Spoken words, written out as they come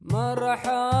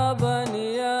مرحبا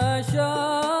يا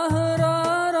شهر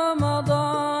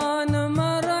رمضان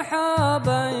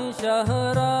مرحبا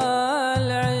شهر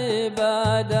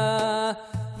العبادة.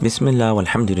 Bismillah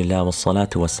walhamdulillah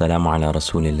wassalatu wassalamu ala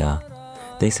rasulillah.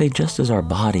 They say just as our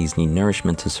bodies need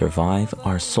nourishment to survive,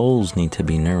 our souls need to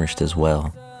be nourished as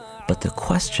well. But the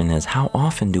question is, how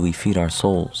often do we feed our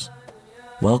souls?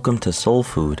 Welcome to Soul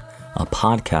Food, a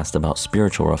podcast about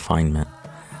spiritual refinement.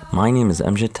 My name is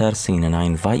Amjad Tarsin, and I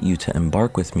invite you to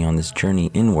embark with me on this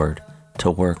journey inward to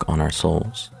work on our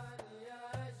souls.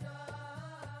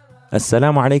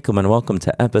 Assalamu alaikum and welcome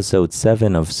to episode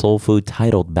 7 of Soul Food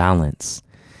titled Balance.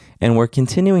 And we're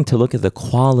continuing to look at the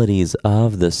qualities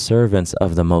of the servants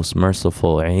of the Most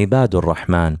Merciful, Ibadur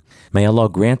Rahman. May Allah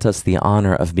grant us the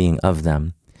honor of being of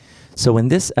them. So in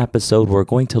this episode, we're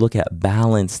going to look at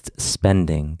balanced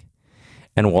spending.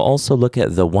 And we'll also look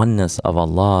at the oneness of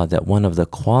Allah, that one of the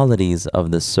qualities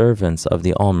of the servants of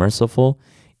the All-Merciful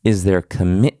is their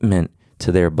commitment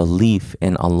to their belief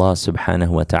in Allah subhanahu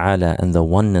wa ta'ala and the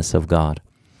oneness of God.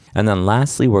 And then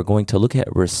lastly, we're going to look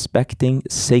at respecting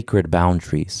sacred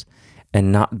boundaries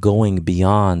and not going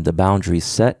beyond the boundaries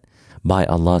set by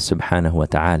Allah subhanahu wa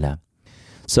ta'ala.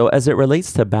 So as it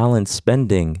relates to balanced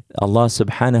spending, Allah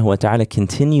subhanahu wa ta'ala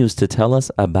continues to tell us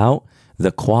about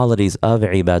the qualities of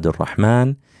Ibadur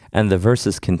Rahman, and the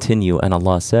verses continue, and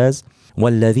Allah says,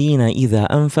 وَالَّذِينَ إِذَا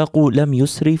أَنفَقُوا لَمْ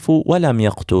يُسْرِفُوا وَلَمْ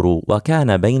يَقْتُرُوا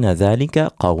وَكَانَ بَيْنَ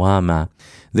ذَلِكَ قَوَامًا.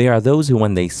 They are those who,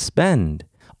 when they spend,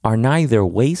 are neither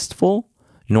wasteful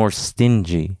nor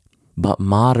stingy, but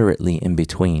moderately in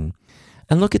between.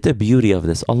 And look at the beauty of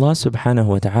this. Allah subhanahu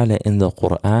wa ta'ala in the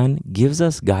Quran gives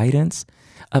us guidance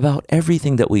about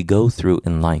everything that we go through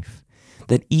in life.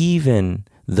 That even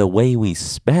the way we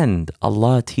spend,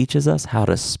 Allah teaches us how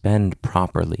to spend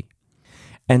properly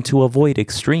and to avoid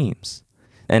extremes.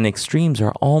 And extremes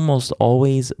are almost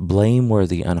always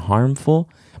blameworthy and harmful,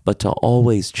 but to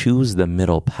always choose the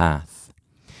middle path.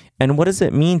 And what does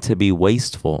it mean to be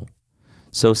wasteful?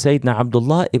 So Sayyidina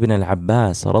Abdullah ibn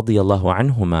al-Abbas radiyallahu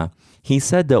anhuma, he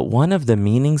said that one of the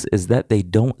meanings is that they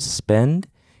don't spend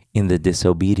in the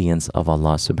disobedience of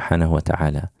Allah subhanahu wa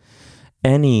ta'ala.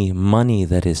 Any money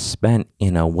that is spent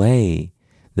in a way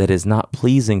that is not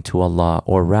pleasing to Allah,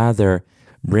 or rather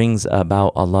brings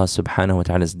about Allah subhanahu wa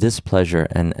ta'ala's displeasure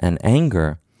and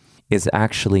anger, is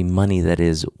actually money that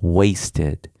is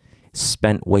wasted,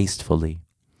 spent wastefully.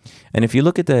 And if you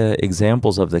look at the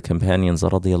examples of the companions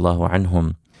radiyallahu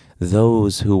anhum,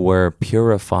 those who were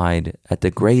purified at the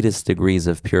greatest degrees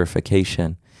of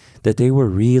purification, that they were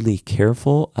really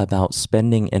careful about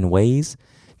spending in ways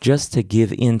just to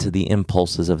give in to the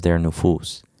impulses of their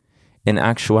nufus. In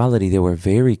actuality, they were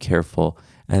very careful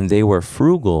and they were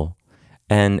frugal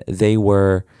and they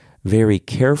were very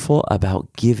careful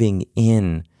about giving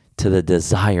in to the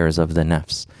desires of the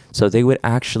nafs. So they would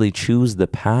actually choose the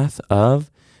path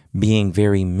of being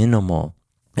very minimal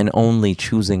and only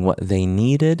choosing what they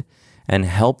needed and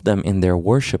help them in their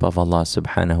worship of Allah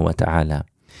subhanahu wa ta'ala.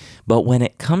 But when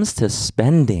it comes to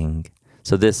spending,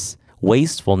 so this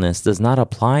wastefulness does not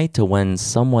apply to when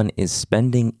someone is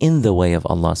spending in the way of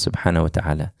Allah subhanahu wa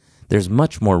ta'ala. There's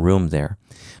much more room there.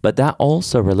 But that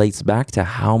also relates back to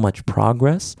how much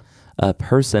progress a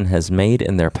person has made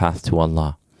in their path to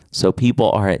Allah. So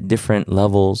people are at different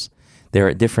levels, they're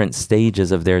at different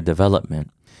stages of their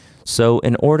development. So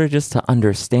in order just to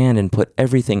understand and put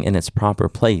everything in its proper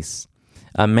place,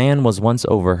 a man was once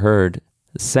overheard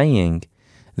saying,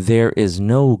 "There is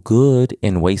no good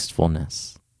in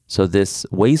wastefulness." So this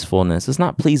wastefulness is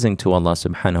not pleasing to Allah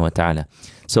subhanahu wa ta'ala.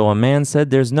 So a man said,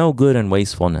 "There's no good in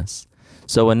wastefulness."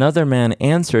 So another man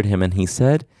answered him and he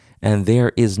said, "And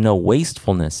there is no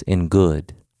wastefulness in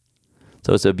good."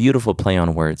 So it's a beautiful play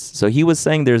on words. So he was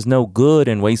saying there's no good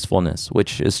in wastefulness,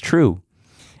 which is true.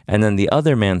 And then the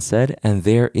other man said, "And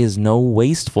there is no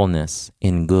wastefulness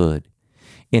in good."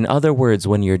 In other words,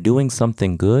 when you're doing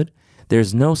something good,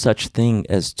 there's no such thing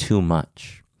as too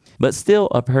much. But still,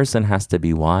 a person has to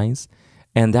be wise,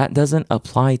 and that doesn't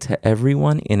apply to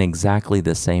everyone in exactly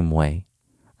the same way,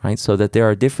 right? So that there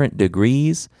are different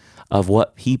degrees of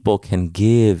what people can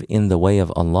give in the way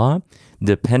of Allah,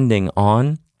 depending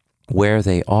on where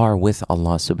they are with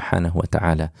Allah subhanahu wa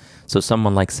ta'ala. So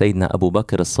someone like Sayyidina Abu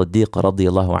Bakr as-Siddiq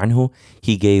radiyallahu anhu,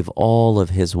 he gave all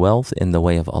of his wealth in the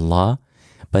way of Allah,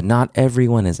 but not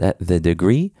everyone is at the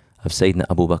degree of Sayyidina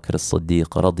Abu Bakr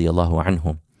as-Siddiq radiyallahu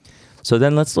anhu. So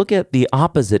then let's look at the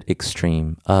opposite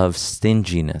extreme of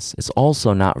stinginess. It's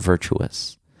also not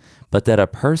virtuous, but that a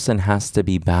person has to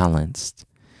be balanced.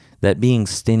 That being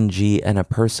stingy and a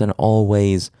person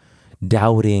always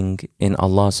doubting in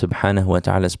Allah subhanahu wa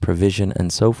ta'ala's provision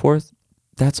and so forth,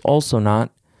 that's also not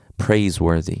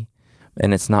praiseworthy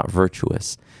and it's not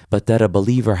virtuous, but that a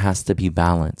believer has to be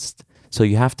balanced. So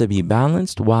you have to be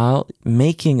balanced while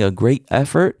making a great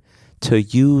effort to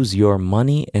use your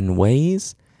money in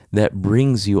ways that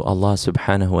brings you Allah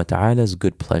subhanahu wa ta'ala's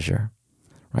good pleasure.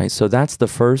 Right? So that's the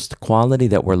first quality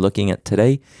that we're looking at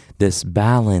today, this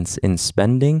balance in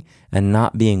spending and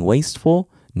not being wasteful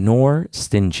nor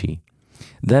stingy.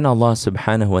 Then Allah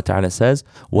subhanahu wa ta'ala says,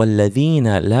 وَالَّذِينَ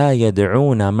لَا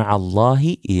يَدْعُونَ مَعَ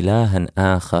اللَّهِ إِلَهًا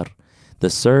آخَرَ. The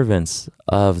servants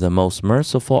of the Most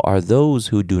Merciful are those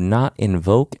who do not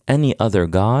invoke any other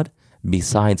God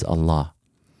besides Allah.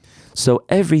 So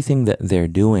everything that they're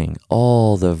doing,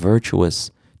 all the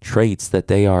virtuous traits that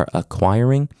they are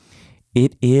acquiring,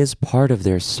 it is part of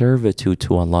their servitude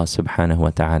to Allah subhanahu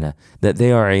wa ta'ala, that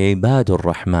they are ibadur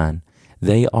rahman.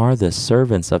 They are the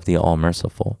servants of the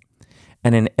All-Merciful.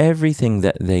 And in everything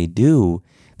that they do,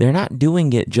 they're not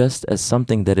doing it just as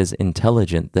something that is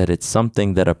intelligent, that it's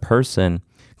something that a person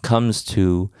comes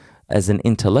to as an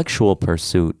intellectual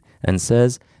pursuit and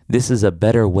says, this is a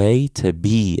better way to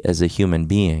be as a human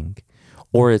being.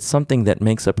 Or it's something that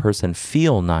makes a person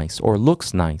feel nice or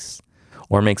looks nice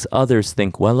or makes others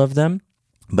think well of them.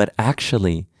 But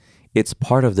actually, it's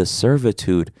part of the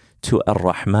servitude to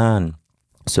Ar-Rahman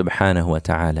subhanahu wa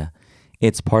ta'ala.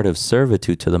 It's part of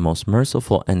servitude to the Most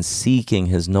Merciful and seeking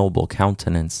His noble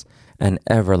countenance and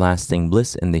everlasting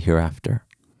bliss in the hereafter.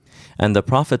 And the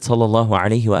Prophet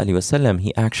ﷺ,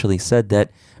 he actually said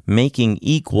that making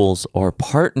equals or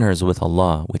partners with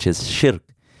Allah, which is shirk,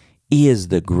 is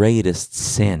the greatest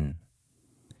sin.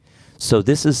 So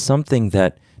this is something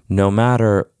that no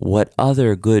matter what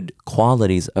other good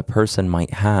qualities a person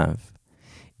might have,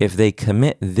 if they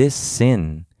commit this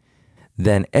sin,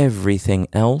 then everything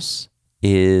else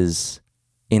is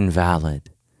invalid.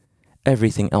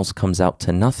 Everything else comes out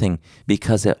to nothing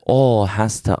because it all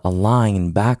has to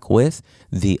align back with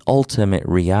the ultimate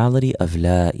reality of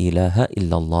La ilaha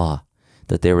illallah,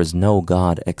 that there is no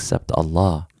God except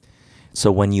Allah.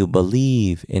 So when you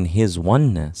believe in His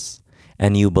oneness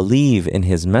and you believe in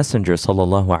His Messenger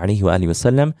sallallahu alaihi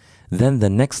wasallam, then the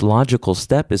next logical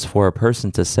step is for a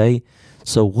person to say,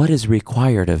 so what is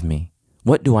required of me?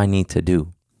 What do I need to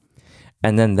do?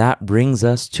 And then that brings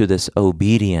us to this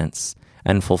obedience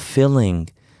and fulfilling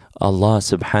Allah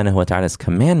subhanahu wa ta'ala's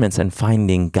commandments and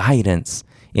finding guidance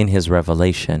in His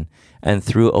revelation. And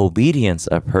through obedience,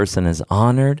 a person is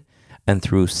honored, and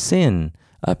through sin,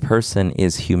 a person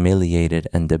is humiliated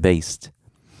and debased.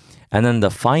 And then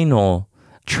the final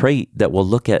trait that we'll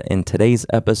look at in today's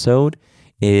episode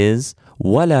is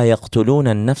وَلَا يَقْتُلُونَ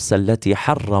النَّفْسَ الَّتِي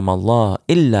حَرَّمَ اللَّهُ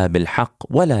إِلَّا بِالْحَقِّ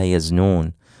وَلَا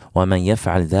يَزْنُونَ وَمَنْ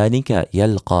يَفْعَلْ ذَلِكَ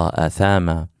يَلْقَى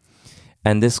أَثَامًا.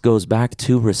 And this goes back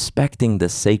to respecting the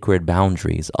sacred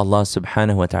boundaries. Allah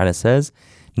subhanahu wa ta'ala says,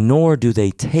 nor do they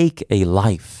take a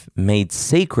life made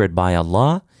sacred by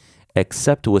Allah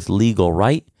except with legal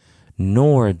right,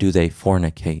 nor do they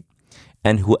fornicate.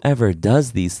 And whoever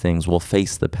does these things will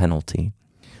face the penalty.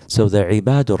 So the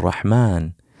Ibadur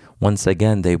Rahman, once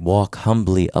again, they walk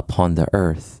humbly upon the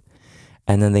earth.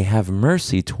 And then they have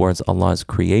mercy towards Allah's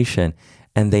creation.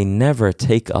 And they never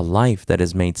take a life that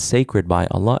is made sacred by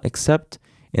Allah except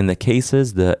in the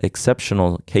cases, the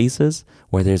exceptional cases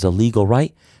where there's a legal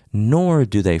right, nor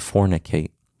do they fornicate.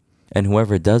 And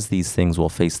whoever does these things will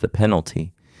face the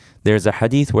penalty. There's a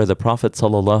hadith where the Prophet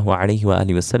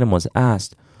ﷺ was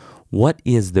asked, what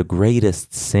is the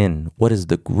greatest sin? What is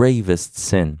the gravest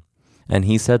sin? And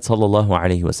he said, ﷺ,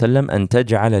 أَن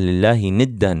تَجْعَلَ لِلَّهِ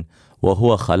نِدًّا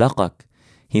وَهُوَ خَلَقَكَ.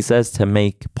 He says to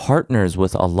make partners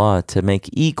with Allah, to make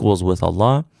equals with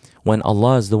Allah, when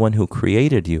Allah is the one who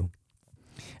created you.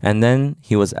 And then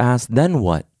he was asked, then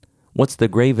what? What's the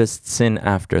gravest sin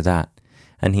after that?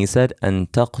 And he said, أَن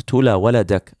تَقْتُلَ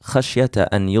وَلَدَكَ خَشْيَةَ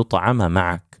أَن يُطْعَمَ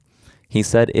مَعَكَ. He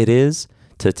said it is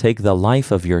to take the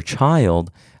life of your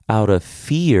child out of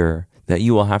fear that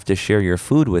you will have to share your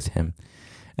food with him.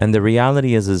 And the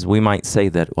reality is we might say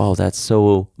that, oh, that's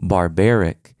so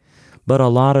barbaric. But a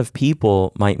lot of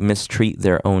people might mistreat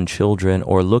their own children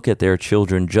or look at their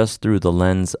children just through the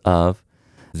lens of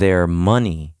their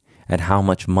money and how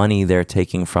much money they're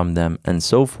taking from them and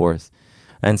so forth.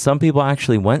 And some people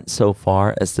actually went so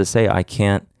far as to say, I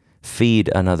can't feed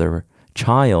another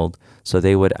child, so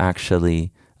they would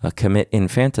actually commit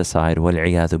infanticide,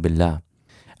 wal-'iyadhu billah.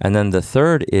 And then the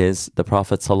third is, the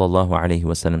Prophet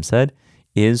ﷺ said,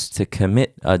 is to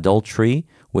commit adultery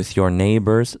with your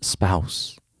neighbor's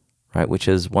spouse, right? Which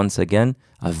is, once again,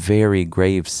 a very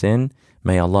grave sin.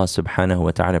 May Allah subhanahu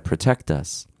wa ta'ala protect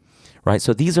us, right?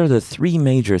 So these are the three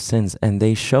major sins, and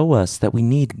they show us that we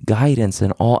need guidance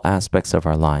in all aspects of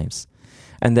our lives.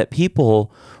 and that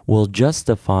people will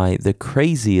justify the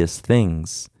craziest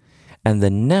things. And the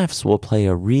nafs will play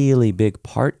a really big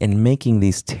part in making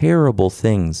these terrible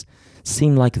things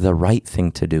seem like the right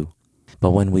thing to do.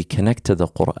 But when we connect to the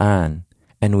Quran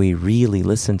and we really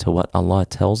listen to what Allah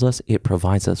tells us, it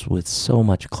provides us with so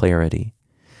much clarity.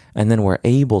 And then we're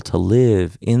able to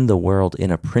live in the world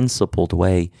in a principled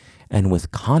way and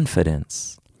with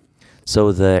confidence.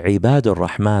 So the Ibadur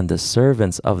Rahman, the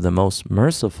servants of the Most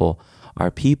Merciful,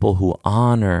 are people who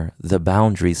honor the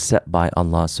boundaries set by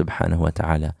Allah subhanahu wa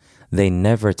ta'ala. They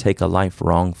never take a life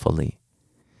wrongfully.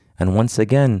 And once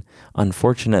again,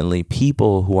 unfortunately,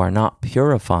 people who are not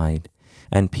purified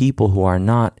and people who are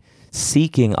not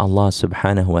seeking Allah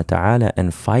subhanahu wa ta'ala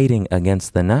and fighting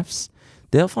against the nafs,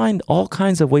 they'll find all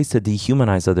kinds of ways to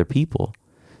dehumanize other people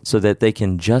so that they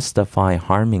can justify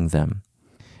harming them.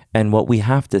 And what we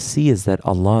have to see is that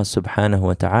Allah subhanahu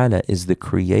wa ta'ala is the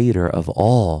creator of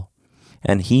all.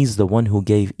 And He's the one who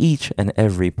gave each and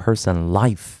every person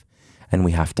life. And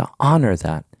we have to honor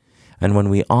that. And when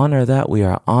we honor that, we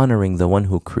are honoring the one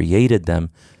who created them,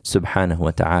 subhanahu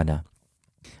wa ta'ala.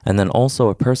 And then also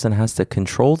a person has to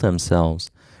control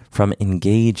themselves from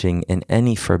engaging in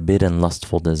any forbidden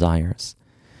lustful desires.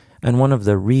 And one of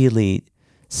the really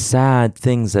sad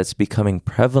things that's becoming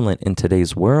prevalent in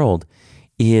today's world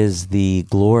is the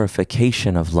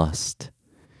glorification of lust.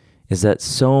 Is that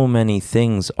so many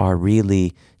things are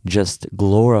really just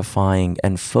glorifying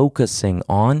and focusing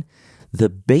on the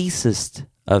basest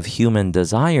of human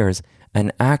desires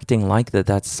and acting like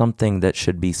that's something that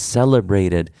should be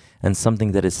celebrated and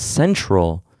something that is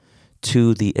central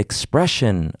to the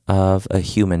expression of a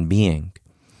human being.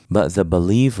 But the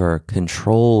believer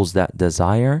controls that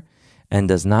desire and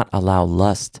does not allow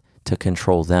lust to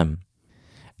control them.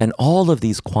 And all of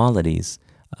these qualities,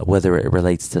 whether it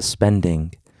relates to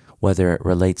spending, whether it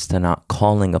relates to not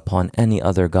calling upon any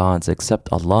other gods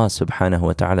except Allah subhanahu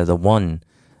wa ta'ala, the one,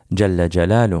 Jalla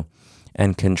Jalalu,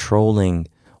 and controlling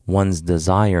one's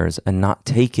desires and not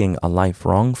taking a life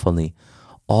wrongfully,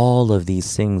 all of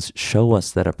these things show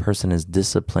us that a person is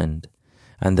disciplined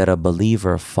and that a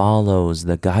believer follows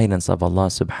the guidance of Allah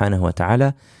subhanahu wa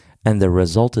ta'ala, and the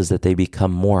result is that they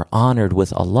become more honored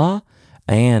with Allah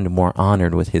and more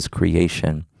honored with His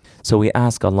creation. So we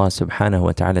ask Allah subhanahu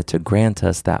wa ta'ala to grant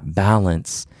us that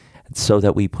balance so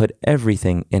that we put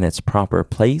everything in its proper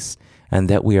place and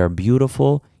that we are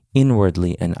beautiful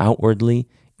inwardly and outwardly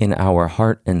in our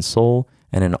heart and soul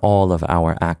and in all of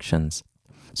our actions.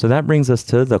 So that brings us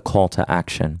to the call to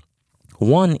action.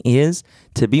 One is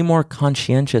to be more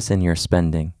conscientious in your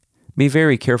spending. Be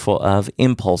very careful of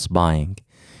impulse buying.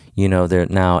 You know, there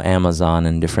now Amazon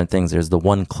and different things, there's the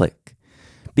one click.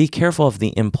 Be careful of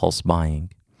the impulse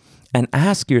buying. And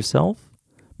ask yourself,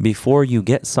 before you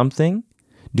get something,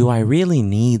 do I really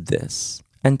need this?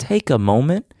 And take a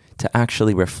moment to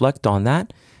actually reflect on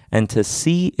that and to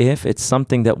see if it's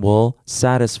something that will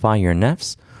satisfy your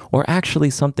nafs or actually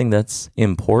something that's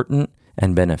important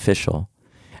and beneficial.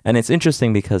 And it's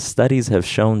interesting because studies have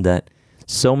shown that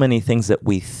so many things that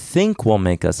we think will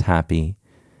make us happy,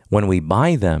 when we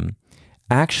buy them,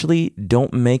 actually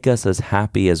don't make us as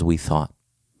happy as we thought.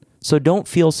 So don't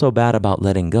feel so bad about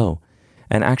letting go.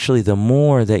 And actually, the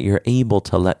more that you're able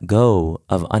to let go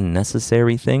of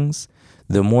unnecessary things,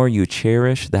 the more you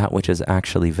cherish that which is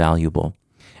actually valuable.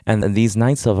 And these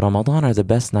nights of Ramadan are the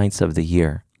best nights of the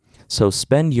year. So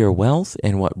spend your wealth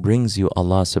in what brings you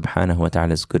Allah subhanahu wa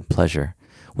ta'ala's good pleasure.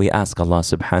 We ask Allah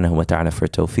subhanahu wa ta'ala for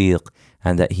tawfiq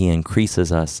and that He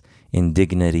increases us in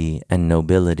dignity and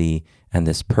nobility and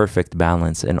this perfect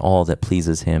balance in all that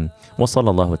pleases Him. Wa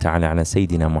sallallahu ta'ala ala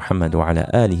Sayyidina Muhammad wa ala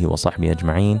alihi wa sahbihi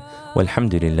ajma'in.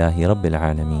 Walhamdulillahi Rabbil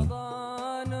Alameen.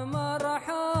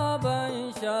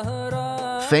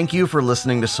 Thank you for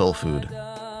listening to Soul Food.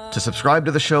 To subscribe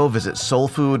to the show, visit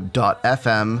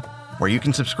soulfood.fm, where you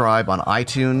can subscribe on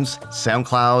iTunes,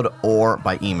 SoundCloud, or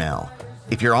by email.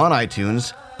 If you're on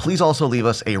iTunes, please also leave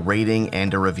us a rating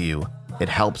and a review. It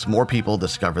helps more people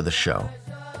discover the show.